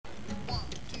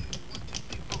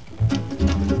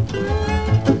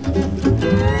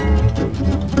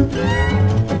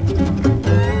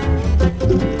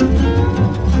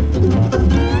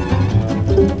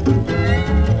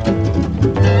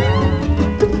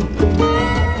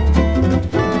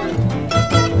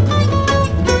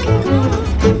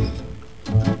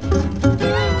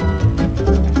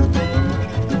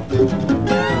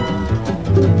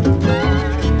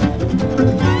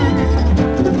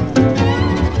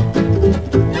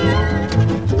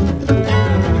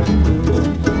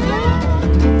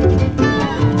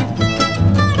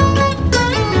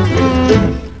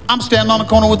I'm standing on the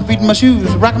corner with the feet in my shoes,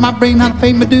 rocking my brain how to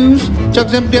pay my dues.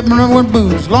 Chucks up, dip, and run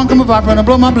booze. Long come a viper and I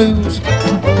blow my blues.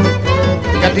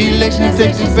 Got the elation,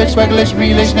 inflation, fish, regulation,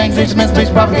 relation, anxiety, mental space,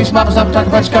 propagation, mama, stop talking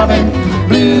about Chicago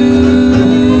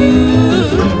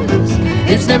blues.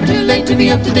 It's never too late to be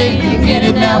up to date. You can get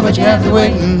it now, but you have to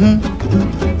wait.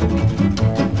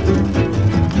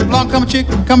 Along come a chick,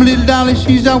 come a little dolly.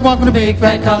 She's out walking a big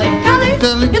fat collie.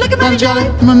 Collie, you looking mighty jolly.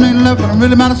 My name love, but I'm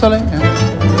really mighty sully.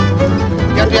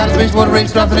 Got the outer space, water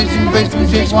race, drop the nation in the face, two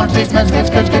chase, one chase, match,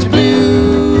 catch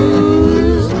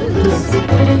blues.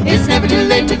 It's never too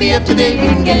late to be up to date. You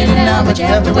can get it now, but you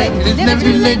have to wait. It's never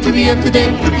too late to be up to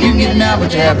date. You can get it now,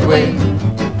 but you have to wait.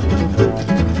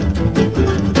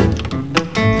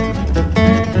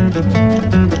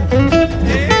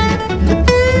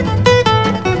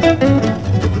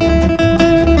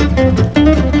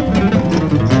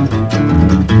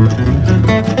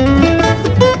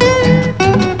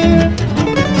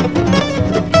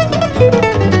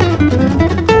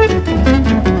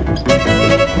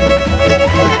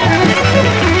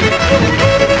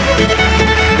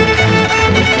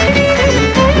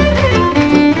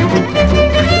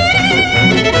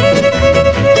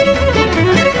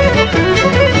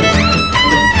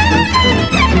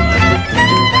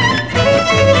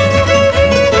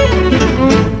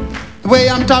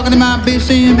 I'm talking to my bitch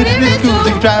saying, but it's cool, so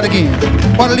you try it again.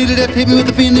 What a leader that hit me with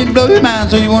the fin didn't blow your mind,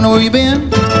 so you wanna know where you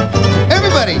been?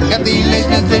 Everybody got the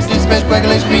elation, inflation, special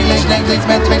regulation, relation, anxiety,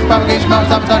 match, space, propagation, mama,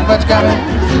 stop talking about Chicago.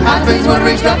 High space, water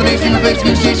race, drop the nation in the face,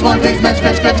 chase, one chase, match,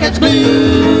 catch blues.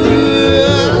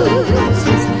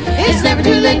 It's never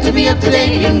too late to be up to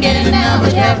date. You can get it now,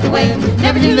 but you have to wait.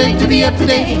 Never too late to be up to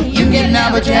date. You can get it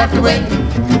now, but you have to wait.